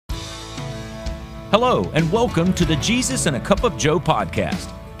Hello, and welcome to the Jesus and a Cup of Joe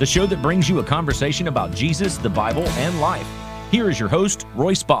podcast, the show that brings you a conversation about Jesus, the Bible, and life. Here is your host,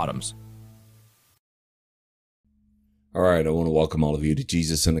 Royce Bottoms. All right, I want to welcome all of you to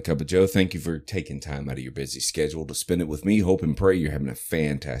Jesus and a Cup of Joe. Thank you for taking time out of your busy schedule to spend it with me. Hope and pray you're having a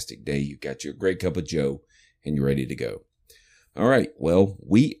fantastic day. You've got your great cup of Joe, and you're ready to go. All right, well,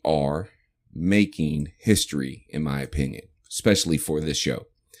 we are making history, in my opinion, especially for this show.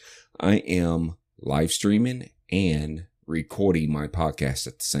 I am live streaming and recording my podcast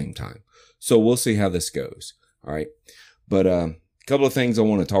at the same time. So we'll see how this goes. All right. But a couple of things I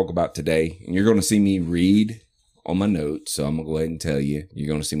want to talk about today, and you're going to see me read on my notes. So I'm going to go ahead and tell you, you're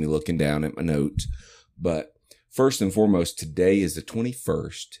going to see me looking down at my notes. But first and foremost, today is the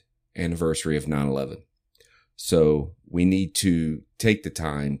 21st anniversary of 9/11. So we need to take the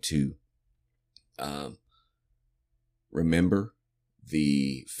time to remember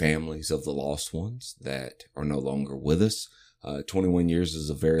the families of the lost ones that are no longer with us. 21 years is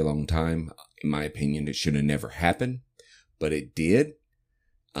a very long time. In my opinion, it should have never happened, but it did.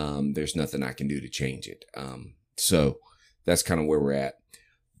 There's nothing I can do to change it. So that's kind of where we're at.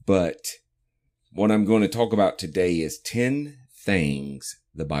 But what I'm going to talk about today is 10 things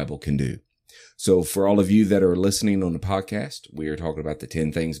the Bible can do. So for all of you that are listening on the podcast, we are talking about the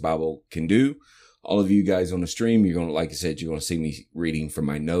 10 things the Bible can do. All of you guys on the stream, you're going to, like I said, you're going to see me reading from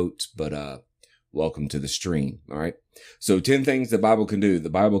my notes, but welcome to the stream. All right. So 10 things the Bible can do. The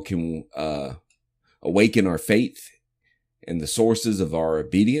Bible can awaken our faith and the sources of our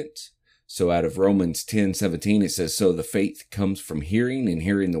obedience. So out of Romans 10:17, it says, so the faith comes from hearing and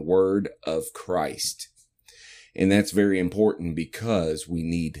hearing the word of Christ. And that's very important because we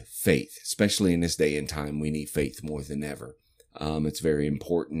need faith, especially in this day and time. We need faith more than ever. It's very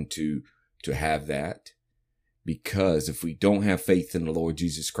important to have that, because if we don't have faith in the Lord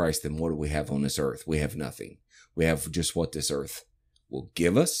Jesus Christ, then what do we have on this earth? We have nothing. We have just what this earth will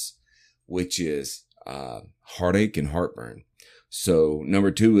give us, which is heartache and heartburn. So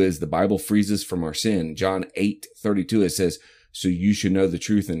number 2 is the Bible frees us from our sin. John 8:32, it says, so you should know the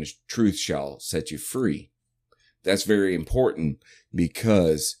truth, and the truth shall set you free. That's very important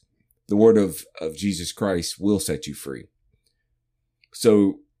because the word of Jesus Christ will set you free.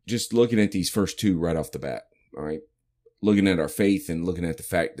 So just looking at these first two right off the bat, all right, looking at our faith and looking at the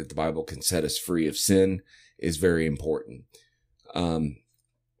fact that the Bible can set us free of sin is very important.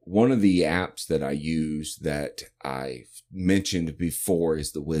 One of the apps that I use that I mentioned before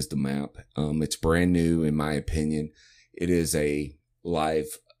is the Wisdom app. It's brand new, in my opinion. It is a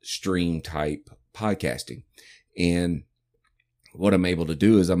live stream type podcasting. And what I'm able to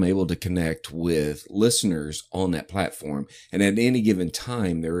do is I'm able to connect with listeners on that platform. And at any given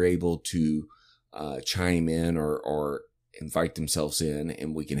time, they're able to chime in or invite themselves in,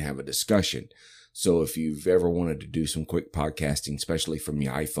 and we can have a discussion. So if you've ever wanted to do some quick podcasting, especially from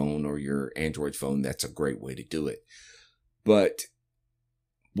your iPhone or your Android phone, that's a great way to do it. But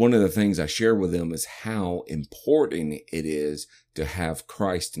one of the things I share with them is how important it is to have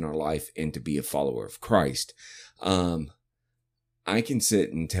Christ in our life and to be a follower of Christ. I can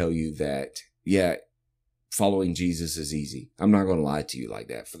sit and tell you that, yeah, following Jesus is easy. I'm not going to lie to you like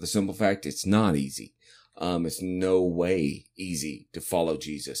that, for the simple fact it's not easy. It's no way easy to follow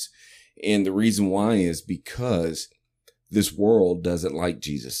Jesus. And the reason why is because this world doesn't like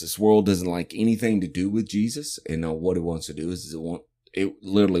Jesus. This world doesn't like anything to do with Jesus. And what it wants to do is it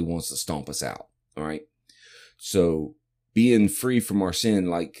literally wants to stomp us out. All right. So being free from our sin,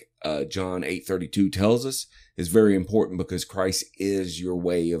 like John 8:32 tells us, is very important because Christ is your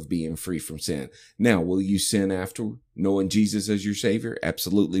way of being free from sin. Now, will you sin after knowing Jesus as your Savior?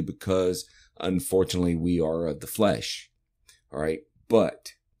 Absolutely, because unfortunately we are of the flesh. All right.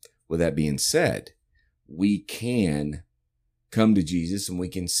 But with that being said, we can come to Jesus and we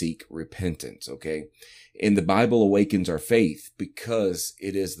can seek repentance. Okay. And the Bible awakens our faith because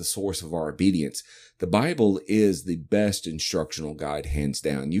it is the source of our obedience. The Bible is the best instructional guide, hands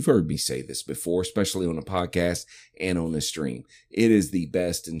down. You've heard me say this before, especially on a podcast and on the stream. It is the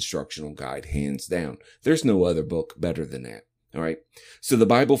best instructional guide, hands down. There's no other book better than that. All right. So the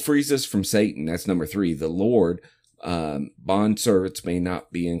Bible frees us from Satan. That's number 3. The Lord, bond servants may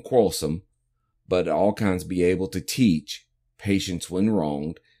not be quarrelsome, but at all kinds be able to teach, patience when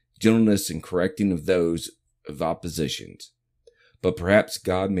wronged, gentleness in correcting of those of oppositions. But perhaps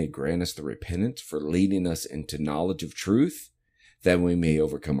God may grant us the repentance for leading us into knowledge of truth, that we may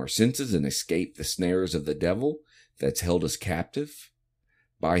overcome our senses and escape the snares of the devil that's held us captive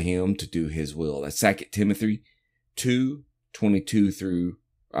by him to do his will. That's 2 Timothy 24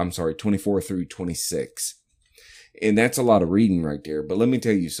 through 26. And that's a lot of reading right there. But let me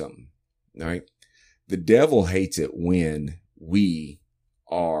tell you something. All right. The devil hates it when we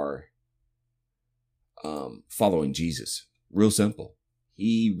are following Jesus. Real simple.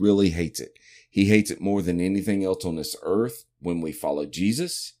 He really hates it. He hates it more than anything else on this earth when we follow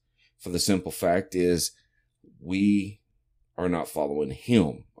Jesus. For the simple fact is we are not following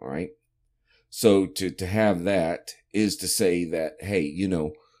him. All right. So to have that is to say that, hey, you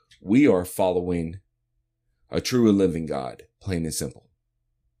know, we are following a true and living God, plain and simple.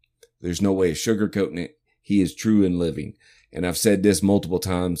 There's no way of sugarcoating it. He is true and living. And I've said this multiple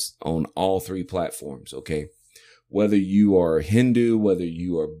times on all three platforms, okay? Whether you are Hindu, whether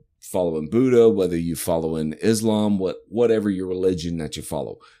you are following Buddha, whether you follow in Islam, whatever your religion that you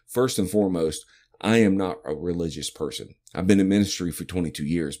follow. First and foremost, I am not a religious person. I've been in ministry for 22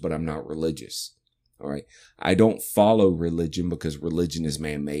 years, but I'm not religious. All right. I don't follow religion because religion is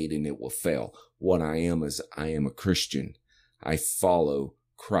man-made and it will fail. What I am is I am a Christian. I follow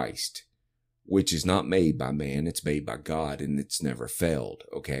Christ, which is not made by man. It's made by God, and it's never failed.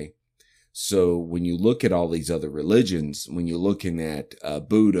 Okay. So when you look at all these other religions, when you're looking at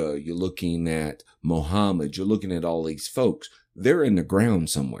Buddha, you're looking at Muhammad, you're looking at all these folks, they're in the ground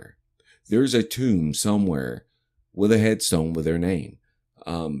somewhere. There's a tomb somewhere with a headstone with their name.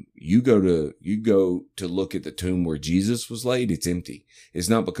 You go to look at the tomb where Jesus was laid. It's empty. It's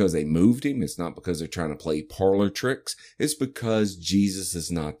not because they moved him. It's not because they're trying to play parlor tricks. It's because Jesus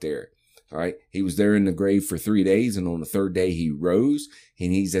is not there. All right. He was there in the grave for 3 days, and on the third day he rose,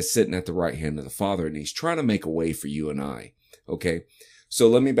 and he's sitting at the right hand of the Father, and he's trying to make a way for you and I. Okay. So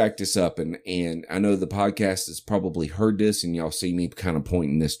let me back this up. And I know the podcast has probably heard this, and y'all see me kind of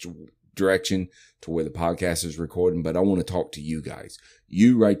pointing this direction to where the podcast is recording, but I want to talk to you guys.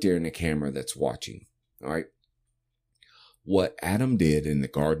 You right there in the camera that's watching. All right. What Adam did in the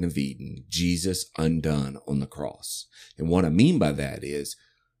Garden of Eden, Jesus undone on the cross. And what I mean by that is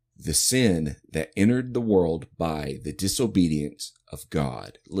the sin that entered the world by the disobedience of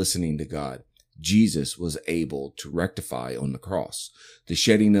God, listening to God, Jesus was able to rectify on the cross. The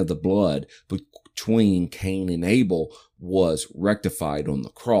shedding of the blood between Cain and Abel was rectified on the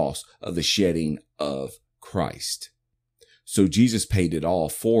cross of the shedding of Christ. So Jesus paid it all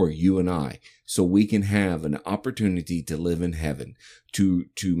for you and I, so we can have an opportunity to live in heaven, to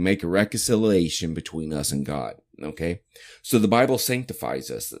make a reconciliation between us and God. Okay. So the Bible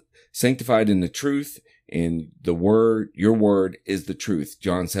sanctifies us, sanctified in the truth, and the word, your word is the truth.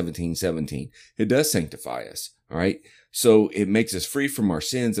 John 17:17. It does sanctify us. All right. So it makes us free from our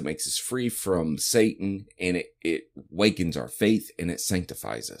sins. It makes us free from Satan, and it wakens our faith, and it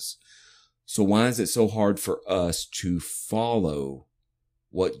sanctifies us. So why is it so hard for us to follow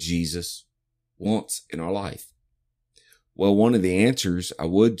what Jesus wants in our life? Well, one of the answers I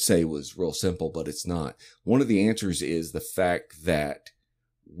would say was real simple, but it's not. One of the answers is the fact that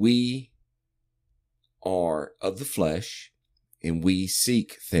we are of the flesh, and we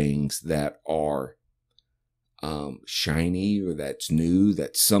seek things that are shiny, or that's new,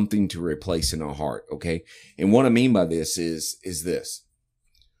 that's something to replace in our heart. Okay. And what I mean by this is this.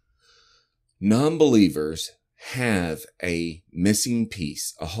 Non-believers have a missing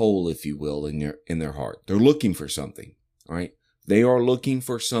piece, a hole, if you will, in their heart. They're looking for something. All right. They are looking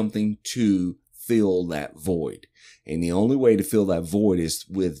for something to fill that void. And the only way to fill that void is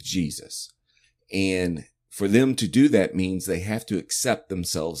with Jesus. And for them to do that means they have to accept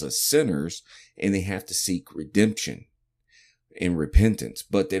themselves as sinners, and they have to seek redemption and repentance.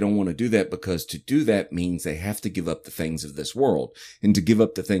 But they don't want to do that, because to do that means they have to give up the things of this world. And to give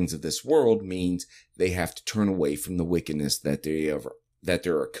up the things of this world means they have to turn away from the wickedness that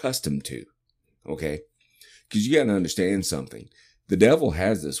they're accustomed to. Okay? Because you got to understand something. The devil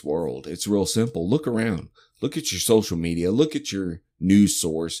has this world. It's real simple. Look around. Look at your social media. Look at your news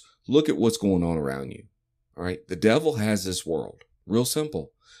source. Look at what's going on around you. All right. The devil has this world. Real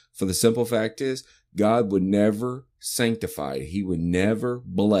simple. For the simple fact is, God would never sanctify. He would never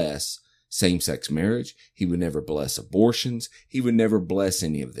bless same-sex marriage. He would never bless abortions. He would never bless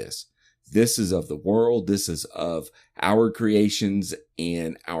any of this. This is of the world. This is of our creations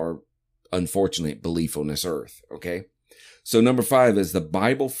and our unfortunate belief on this earth. Okay. So number 5 is the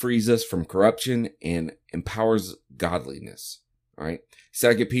Bible frees us from corruption and empowers godliness. All right.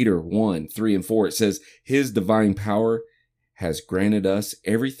 2 Peter 1:3-4, it says, His divine power has granted us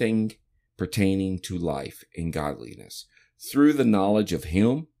everything pertaining to life and godliness through the knowledge of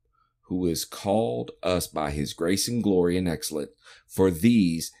Him who has called us by His grace and glory and excellence. For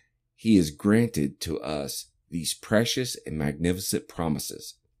these He has granted to us these precious and magnificent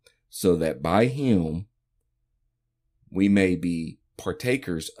promises, so that by Him we may be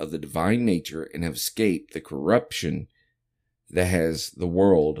partakers of the divine nature and have escaped the corruption that has the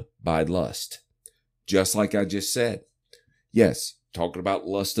world by lust. just like I just said. Yes, talking about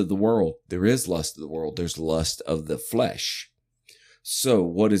lust of the world. There is lust of the world. There's lust of the flesh. So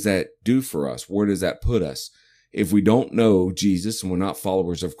what does that do for us? Where does that put us? If we don't know Jesus and we're not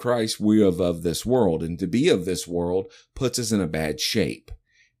followers of Christ, we are of this world. And to be of this world puts us in a bad shape.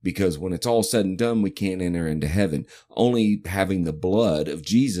 Because when it's all said and done, we can't enter into heaven. Only having the blood of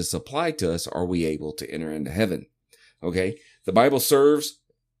Jesus applied to us are we able to enter into heaven. Okay? The Bible serves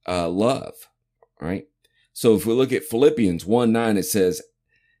love. Right? So if we look at Philippians 1:9, it says,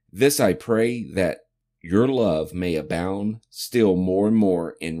 "This I pray, that your love may abound still more and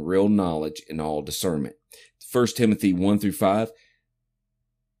more in real knowledge and all discernment." 1 Timothy 1-5,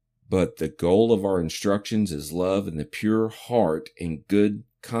 "But the goal of our instructions is love and the pure heart and good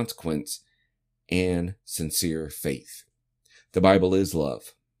consequence and sincere faith." The Bible is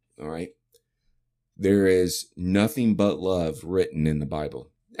love. All right. There is nothing but love written in the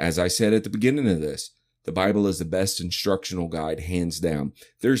Bible. As I said at the beginning of this, the Bible is the best instructional guide, hands down.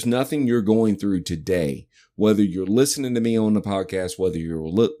 There's nothing you're going through today, whether you're listening to me on the podcast, whether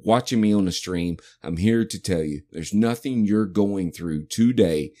you're watching me on the stream, I'm here to tell you, there's nothing you're going through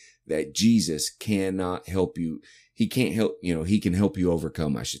today that Jesus cannot help you. He can't help, he can help you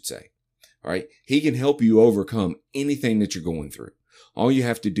overcome, I should say. All right. He can help you overcome anything that you're going through. All you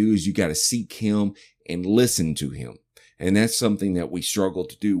have to do is you got to seek him and listen to him. And that's something that we struggle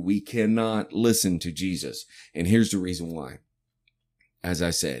to do. We cannot listen to Jesus. And here's the reason why. As I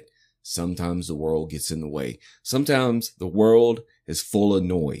said, sometimes the world gets in the way. Sometimes the world is full of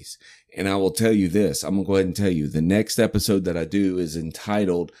noise. And I will tell you this. I'm going to go ahead and tell you the next episode that I do is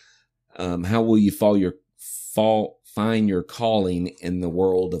entitled, "How Will You Find Your Calling in the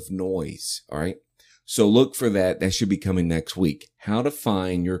World of Noise?" All right. So look for that. That should be coming next week. How to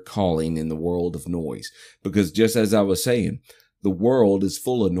find your calling in the world of noise. Because just as I was saying, the world is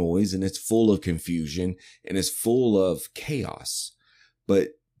full of noise and it's full of confusion and it's full of chaos.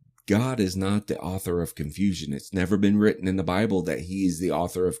 But God is not the author of confusion. It's never been written in the Bible that he is the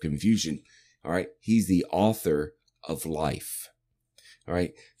author of confusion. All right. He's the author of life. All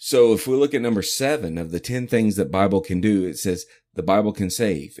right. So if we look at number 7 of the 10 things that Bible can do, it says the Bible can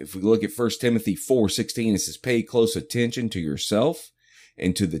save. If we look at 1 Timothy 4:16, it says, "Pay close attention to yourself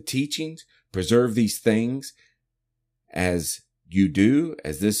and to the teachings. Preserve these things as you do,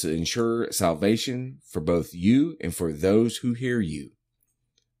 as this ensure salvation for both you and for those who hear you."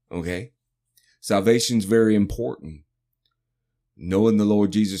 Okay. Salvation is very important. Knowing the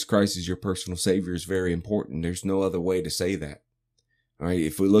Lord Jesus Christ as your personal Savior is very important. There's no other way to say that. All right.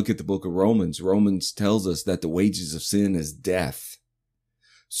 If we look at the book of Romans, Romans tells us that the wages of sin is death.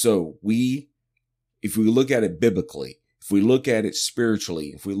 So if we look at it biblically, if we look at it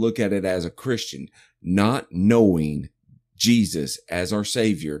spiritually, if we look at it as a Christian, not knowing Jesus as our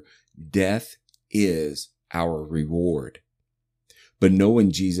Savior, death is our reward. But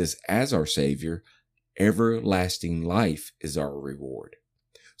knowing Jesus as our Savior, everlasting life is our reward.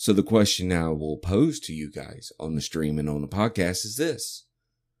 So the question now we'll pose to you guys on the stream and on the podcast is this.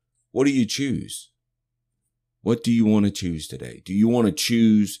 What do you choose? What do you want to choose today? Do you want to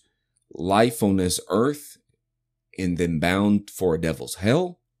choose life on this earth and then bound for a devil's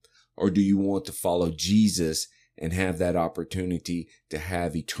hell? Or do you want to follow Jesus and have that opportunity to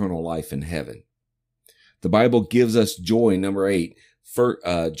have eternal life in heaven? The Bible gives us joy. Number 8,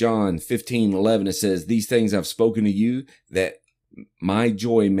 John 15:11, it says, "These things I've spoken to you, that my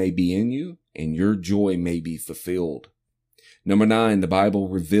joy may be in you and your joy may be fulfilled." Number 9, the Bible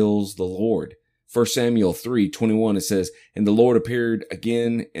reveals the Lord. 1 Samuel 3:21, it says, "And the Lord appeared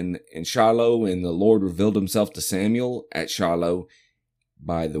again in Shiloh, and the Lord revealed himself to Samuel at Shiloh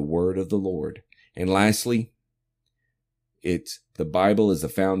by the word of the Lord." And lastly, the Bible is the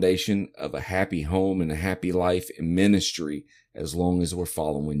foundation of a happy home and a happy life and ministry as long as we're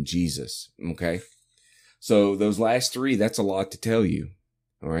following Jesus. Okay. So those last 3, that's a lot to tell you.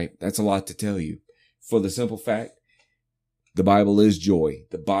 All right. That's a lot to tell you. For the simple fact, the Bible is joy.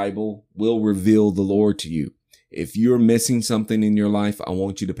 The Bible will reveal the Lord to you. If you're missing something in your life, I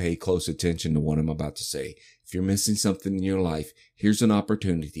want you to pay close attention to what I'm about to say. If you're missing something in your life, here's an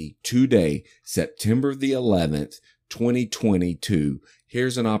opportunity today, September the 11th, 2022.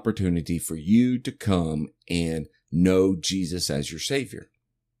 Here's an opportunity for you to come and know Jesus as your Savior.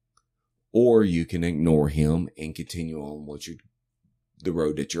 Or you can ignore him and continue on the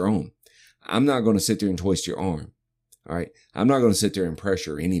road that you're on. I'm not going to sit there and twist your arm. All right. I'm not going to sit there and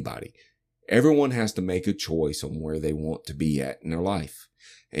pressure anybody. Everyone has to make a choice on where they want to be at in their life.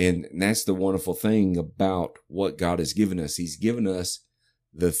 And that's the wonderful thing about what God has given us. He's given us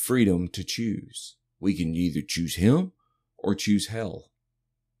the freedom to choose. We can either choose him or choose hell.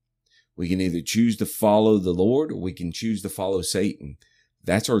 We can either choose to follow the Lord or we can choose to follow Satan.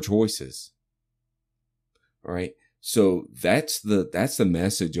 That's our choices. All right. So that's the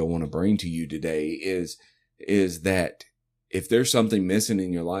message I want to bring to you today is that if there's something missing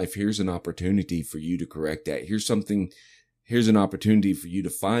in your life, here's an opportunity for you to correct that. Here's an opportunity for you to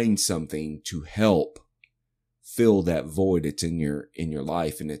find something to help fill that void that's in your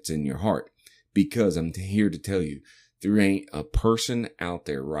life and it's in your heart. Because I'm here to tell you, there ain't a person out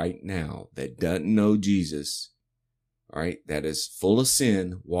there right now that doesn't know Jesus, all right, that is full of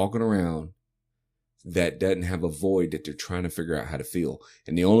sin, walking around, that doesn't have a void that they're trying to figure out how to fill.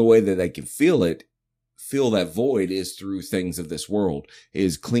 And the only way that they can fill that void is through things of this world,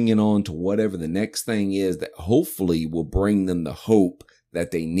 is clinging on to whatever the next thing is that hopefully will bring them the hope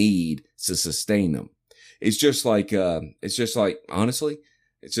that they need to sustain them. It's just like honestly,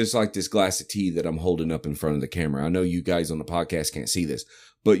 it's just like this glass of tea that I'm holding up in front of the camera. I know you guys on the podcast can't see this,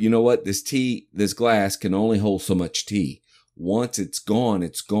 but you know what? This glass can only hold so much tea. Once it's gone,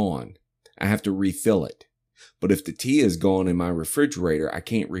 it's gone. I have to refill it. But if the tea is gone in my refrigerator, I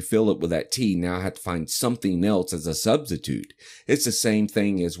can't refill it with that tea. Now I have to find something else as a substitute. It's the same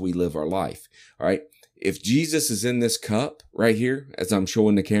thing as we live our life. All right. If Jesus is in this cup right here, as I'm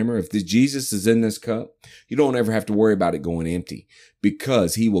showing the camera, if Jesus is in this cup, you don't ever have to worry about it going empty,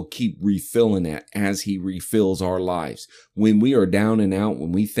 because he will keep refilling it as he refills our lives. When we are down and out,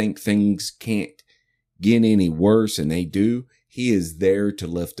 when we think things can't get any worse and they do, he is there to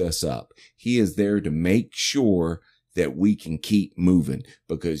lift us up. He is there to make sure that we can keep moving,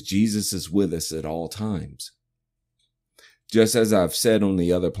 because Jesus is with us at all times. Just as I've said on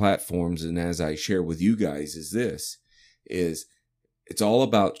the other platforms and as I share with you guys it's all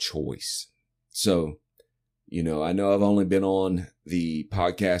about choice. So, I know I've only been on the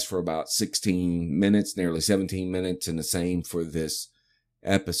podcast for about 16 minutes, nearly 17 minutes, and the same for this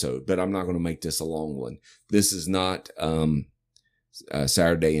episode, but I'm not going to make this a long one. This is not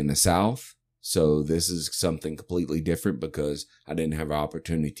Saturday in the South. So this is something completely different because I didn't have an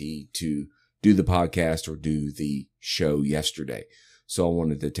opportunity to do the podcast or do the show yesterday. So I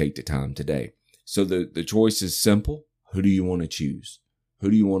wanted to take the time today. So the choice is simple. Who do you want to choose?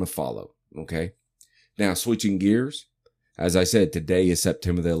 Who do you want to follow? Okay. Now switching gears. As I said, today is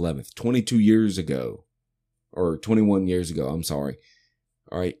September the 11th, 21 years ago. I'm sorry.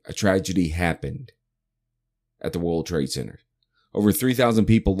 All right. A tragedy happened at the World Trade Center. Over 3,000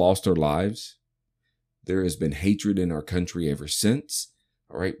 people lost their lives. There has been hatred in our country ever since.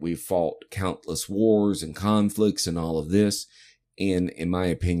 All right, we've fought countless wars and conflicts and all of this. And in my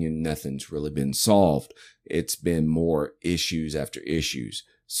opinion, nothing's really been solved. It's been more issues after issues.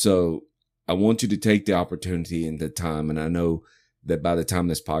 So I want you to take the opportunity and the time. And I know that by the time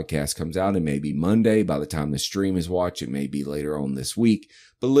this podcast comes out, it may be Monday. By the time the stream is watched, it may be later on this week.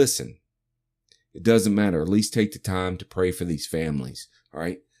 But listen, it doesn't matter. At least take the time to pray for these families. All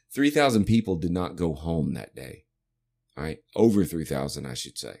right. 3,000 people did not go home that day. All right. Over 3,000, I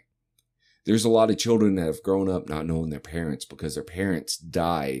should say. There's a lot of children that have grown up not knowing their parents because their parents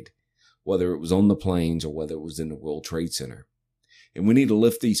died, whether it was on the planes or whether it was in the World Trade Center. And we need to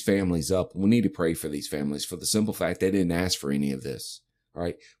lift these families up. We need to pray for these families for the simple fact they didn't ask for any of this. All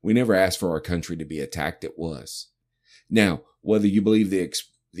right. We never asked for our country to be attacked. It was. Now, whether you believe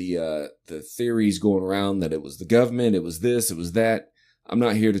the theories going around that it was the government, it was this, it was that, I'm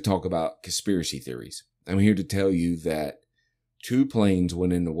not here to talk about conspiracy theories. I'm here to tell you that 2 planes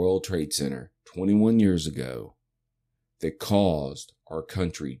went in the World Trade Center 21 years ago that caused our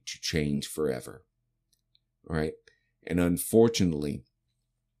country to change forever. All right. And unfortunately,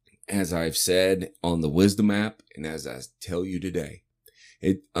 as I've said on the Wisdom app, and as I tell you today,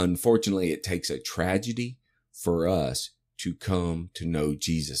 unfortunately, it takes a tragedy for us to come to know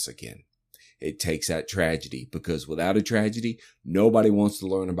Jesus again. It takes that tragedy, because without a tragedy, nobody wants to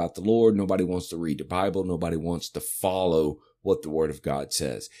learn about the Lord. Nobody wants to read the Bible. Nobody wants to follow what the Word of God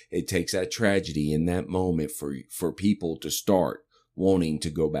says. It takes that tragedy in that moment for people to start wanting to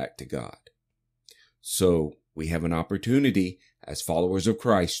go back to God. So we have an opportunity as followers of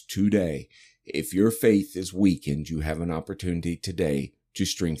Christ today. If your faith is weakened, you have an opportunity today to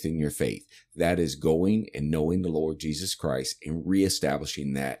strengthen your faith. That is going and knowing the Lord Jesus Christ and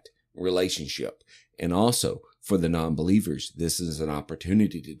reestablishing that relationship. And also for the non-believers, this is an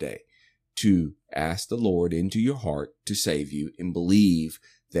opportunity today to ask the Lord into your heart to save you and believe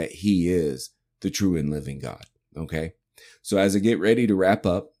that He is the true and living God. Okay. So as I get ready to wrap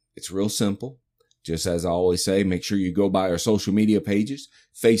up, it's real simple. Just as I always say, make sure you go by our social media pages,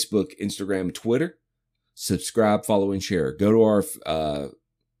 Facebook, Instagram, Twitter. Subscribe, follow, and share. Go to our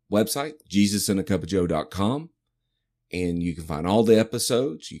website, JesusandACupOfJoe.com, And you can find all the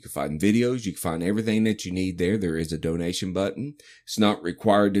episodes. You can find videos. You can find everything that you need there. There is a donation button. It's not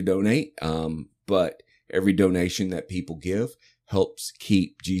required to donate, but every donation that people give helps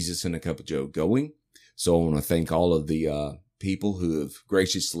keep Jesus and a Cup of Joe going. So I want to thank all of the people who have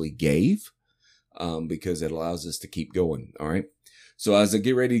graciously gave, because it allows us to keep going. All right. So as I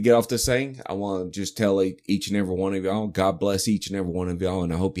get ready to get off this thing, I want to just tell each and every one of y'all, God bless each and every one of y'all.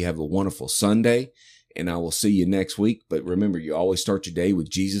 And I hope you have a wonderful Sunday. And I will see you next week. But remember, you always start your day with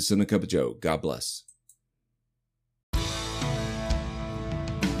Jesus and a Cup of Joe. God bless.